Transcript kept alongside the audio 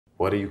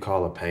What do you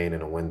call a pane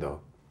in a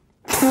window?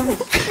 Hold on.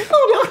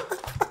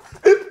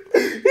 He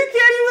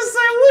can't even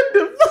say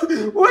window.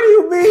 What do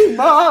you mean,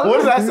 Bob? What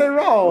did I say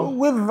wrong?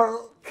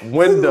 Window.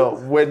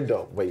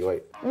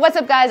 Wait. What's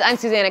up, guys? I'm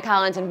Susannah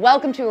Collins, and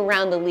welcome to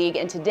Around the League.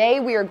 And today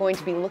we are going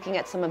to be looking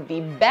at some of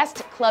the best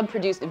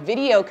club-produced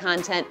video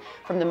content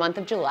from the month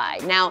of July.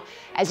 Now,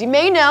 as you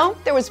may know,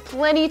 there was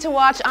plenty to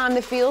watch on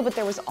the field, but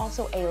there was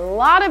also a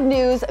lot of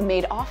news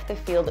made off the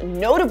field,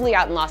 notably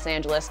out in Los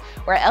Angeles,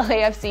 where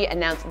LAFC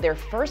announced their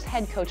first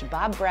head coach,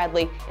 Bob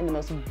Bradley, in the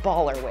most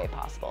baller way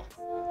possible.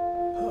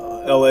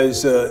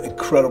 LA's an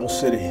incredible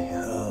city,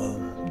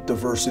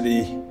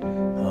 diversity,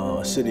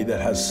 a city that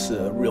has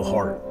real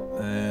heart.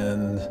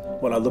 And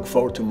what I look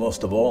forward to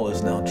most of all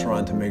is now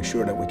trying to make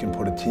sure that we can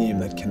put a team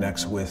that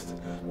connects with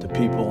the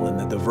people and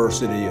the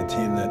diversity, a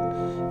team that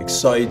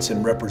excites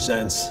and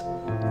represents.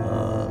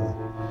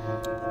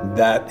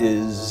 That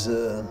is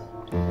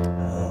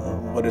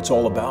what it's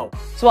all about.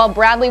 So while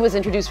Bradley was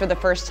introduced for the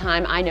first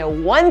time, I know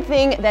one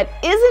thing that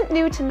isn't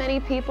new to many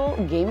people: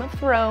 Game of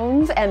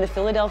Thrones, and the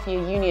Philadelphia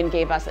Union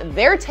gave us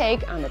their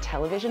take on the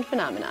television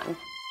phenomenon.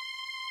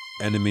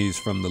 Enemies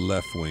from the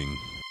left wing.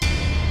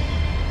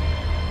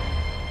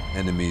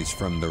 Enemies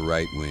from the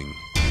right wing.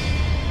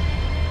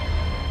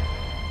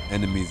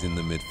 Enemies in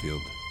the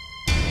midfield.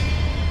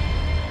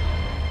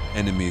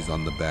 Enemies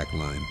on the back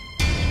line.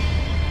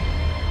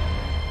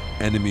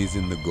 Enemies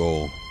in the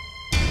goal.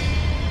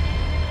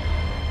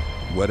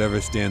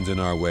 Whatever stands in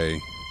our way,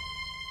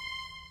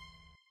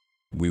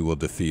 we will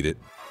defeat it.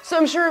 So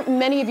I'm sure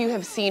many of you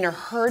have seen or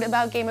heard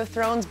about Game of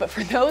Thrones, but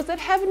for those that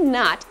have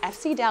not,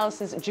 FC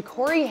Dallas's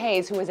Ja'Cory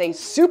Hayes, who is a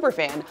super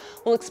fan,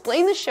 will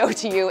explain the show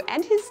to you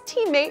and his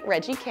teammate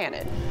Reggie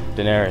Cannon.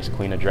 Daenerys,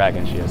 Queen of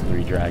Dragons, she has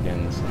 3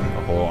 dragons,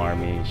 a whole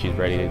army. She's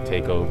ready to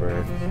take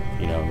over,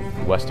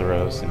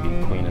 Westeros and be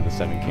Queen of the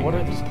 7 Kingdoms. What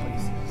are these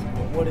places?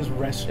 What is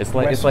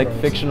Westeros? It's like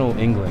fictional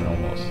England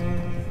almost.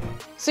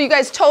 So you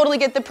guys totally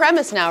get the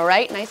premise now,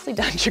 right? Nicely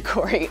done,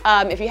 Ja'Cory.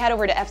 If you head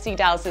over to FC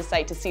Dallas's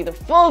site to see the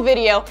full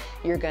video,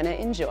 you're gonna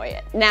enjoy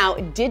it. Now,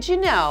 did you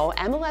know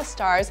MLS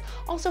stars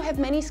also have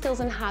many skills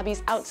and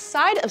hobbies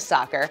outside of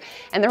soccer?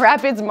 And the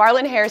Rapids'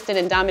 Marlon Hairston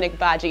and Dominic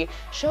Baji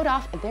showed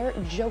off their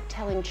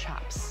joke-telling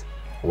chops.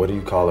 What do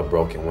you call a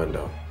broken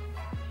window?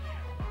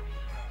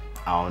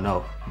 I don't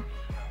know.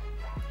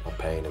 A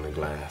pane in the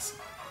glass.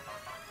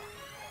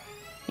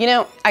 You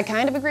know, I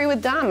kind of agree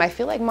with Dom. I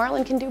feel like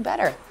Marlon can do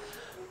better.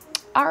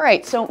 All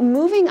right, so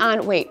moving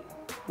on. Wait,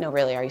 no,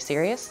 really, are you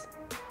serious?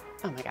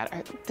 Oh my God,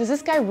 does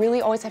this guy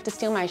really always have to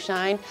steal my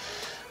shine?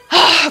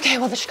 Okay,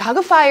 well, the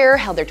Chicago Fire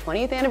held their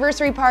 20th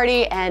anniversary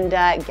party, and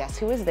guess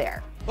who was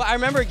there? Well, I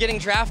remember getting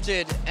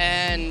drafted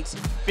and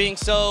being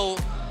so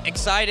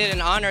excited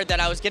and honored that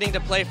I was getting to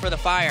play for the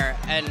Fire,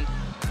 and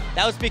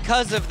that was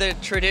because of the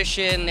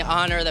tradition, the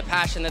honor, the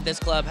passion that this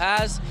club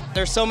has.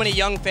 There's so many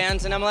young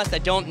fans in MLS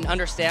that don't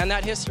understand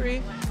that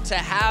history. To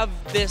have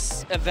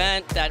this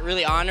event that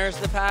really honors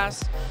the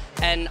past,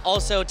 and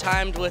also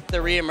timed with the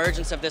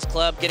reemergence of this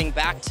club getting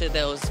back to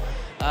those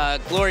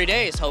glory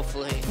days,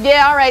 hopefully.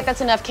 Yeah, all right,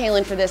 that's enough,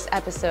 Kalen, for this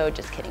episode.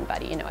 Just kidding,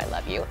 buddy, you know I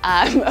love you.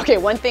 Okay,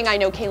 one thing I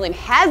know Kalen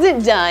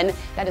hasn't done,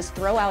 that is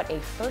throw out a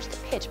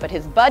first pitch, but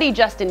his buddy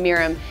Justin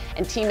Miram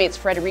and teammates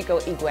Federico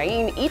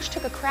Higuain each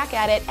took a crack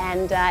at it,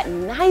 and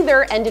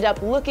neither ended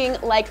up looking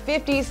like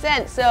 50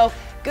 Cent, so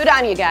good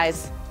on you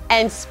guys.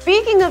 And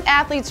speaking of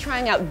athletes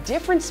trying out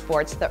different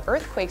sports, the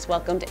Earthquakes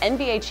welcomed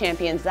NBA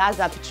champion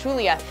Zaza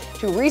Pachulia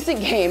to a recent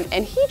game,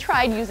 and he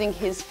tried using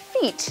his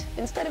feet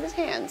instead of his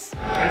hands.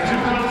 And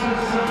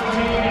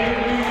 2017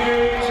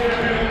 NBA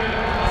champion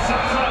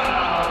Zaza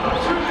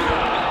Pachulia.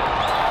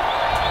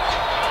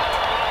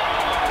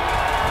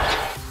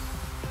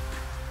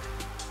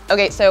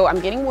 Okay, so I'm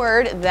getting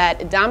word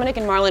that Dominic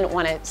and Marlon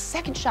want a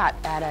second shot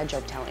at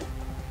joke telling.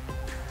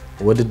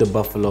 What did the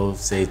Buffalo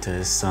say to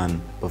his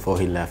son before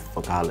he left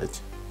for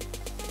college?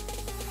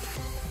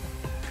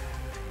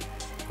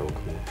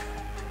 Okay.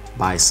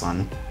 Bye,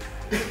 son.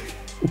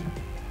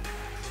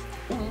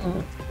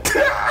 All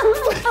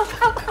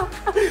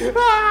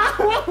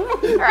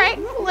right,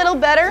 a little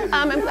better.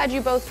 I'm glad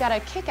you both got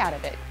a kick out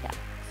of it. Yeah,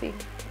 see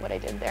what I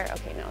did there?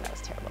 Okay, no, that was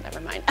terrible, never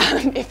mind.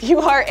 If you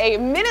are a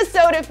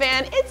Minnesota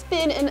fan, it's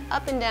been an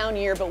up and down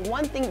year, but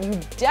one thing you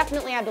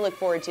definitely have to look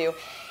forward to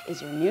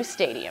is your new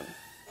stadium.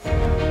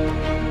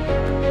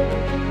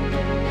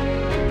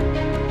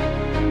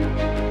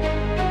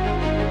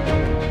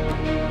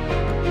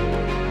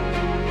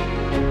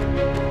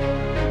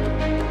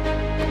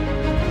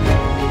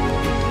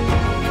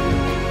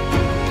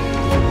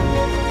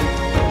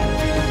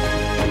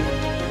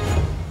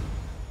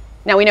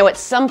 Now we know at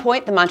some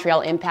point the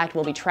Montreal Impact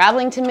will be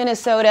traveling to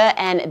Minnesota,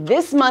 and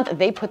this month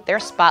they put their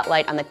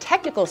spotlight on the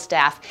technical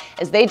staff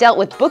as they dealt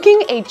with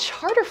booking a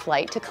charter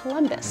flight to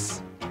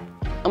Columbus.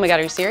 Oh my God,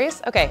 are you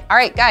serious? Okay, all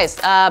right guys,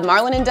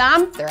 Marlon and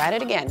Dom, they're at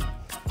it again.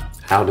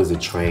 How does a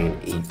train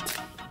eat?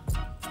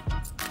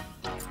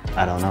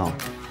 I don't know.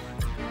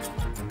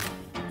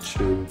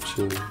 Choo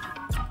choo.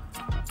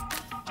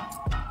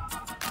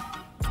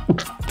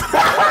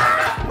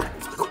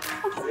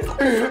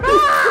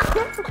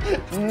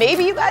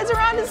 maybe you guys are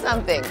onto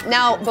something.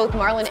 Now, both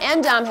Marlon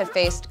and Dom have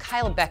faced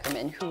Kyle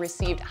Beckerman, who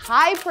received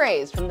high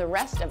praise from the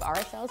rest of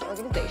RSL's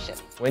organization.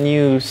 When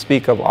you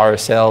speak of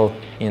RSL,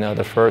 you know,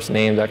 the first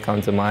name that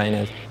comes to mind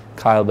is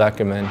Kyle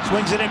Beckerman.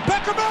 Swings it in,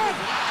 Beckerman!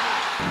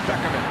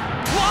 Beckerman.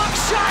 Long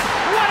shot!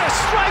 What a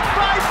strike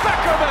by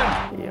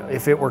Beckerman! You know,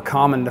 if it were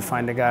common to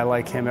find a guy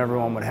like him,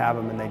 everyone would have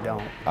him, and they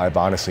don't. I've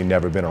honestly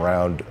never been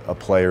around a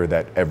player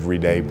that every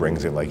day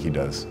brings it like he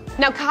does.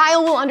 Now,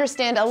 Kyle will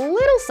understand a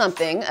little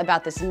something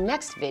about this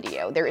next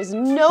video. There is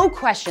no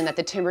question that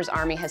the Timbers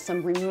Army has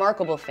some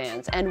remarkable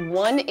fans, and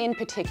one in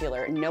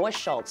particular, Noah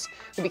Schultz,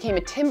 who became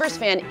a Timbers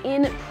fan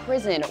in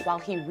prison while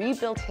he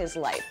rebuilt his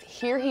life.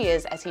 Here he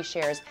is as he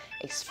shares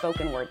a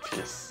spoken word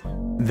piece.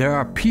 There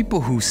are people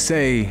who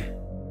say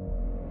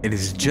it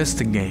is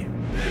just a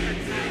game.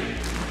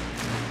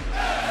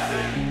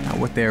 Now,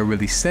 what they are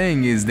really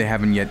saying is they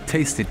haven't yet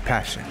tasted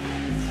passion.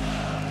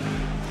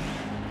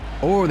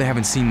 Or they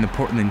haven't seen the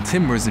Portland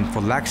Timbers in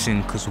full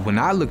action, because when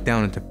I look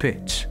down at the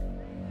pitch,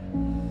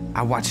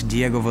 I watch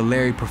Diego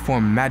Valeri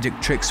perform magic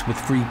tricks with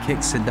free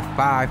kicks that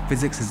defy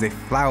physics as they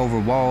fly over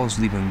walls,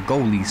 leaving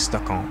goalies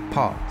stuck on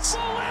pause.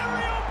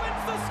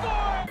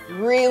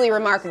 Really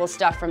remarkable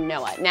stuff from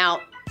Noah.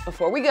 Now,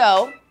 before we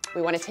go,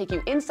 we want to take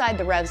you inside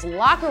the Revs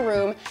locker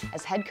room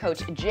as head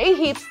coach Jay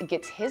Heaps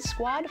gets his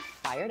squad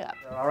fired up.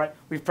 All right,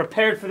 we've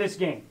prepared for this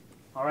game.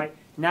 All right,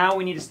 now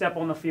we need to step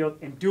on the field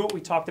and do what we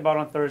talked about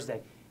on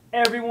Thursday.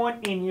 Everyone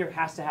in here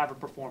has to have a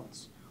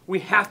performance. We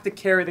have to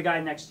carry the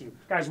guy next to you.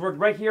 Guys, we're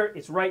right here,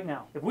 it's right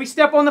now. If we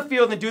step on the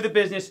field and do the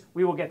business,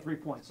 we will get 3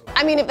 points.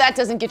 I mean, if that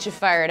doesn't get you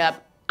fired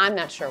up, I'm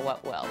not sure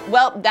what will.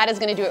 Well, that is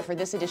going to do it for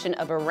this edition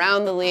of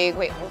Around the League.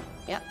 Wait,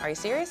 yeah, are you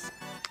serious?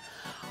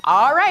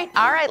 All right,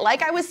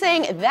 like I was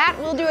saying, that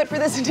will do it for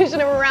this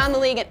edition of Around the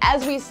League. And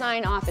as we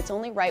sign off, it's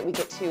only right we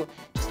get to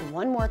just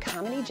one more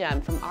comedy gem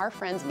from our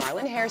friends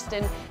Marlon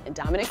Hairston and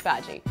Dominic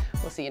Badji.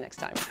 We'll see you next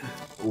time.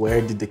 Where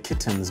did the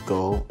kittens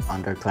go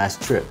on their class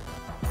trip?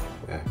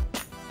 Where?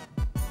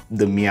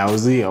 The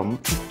Meowseum.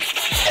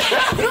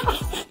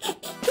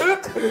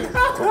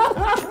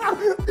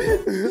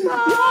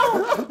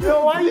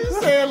 Yo, why you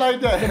say it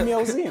like that? The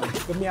Meowseum.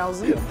 The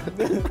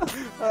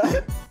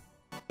Meowseum.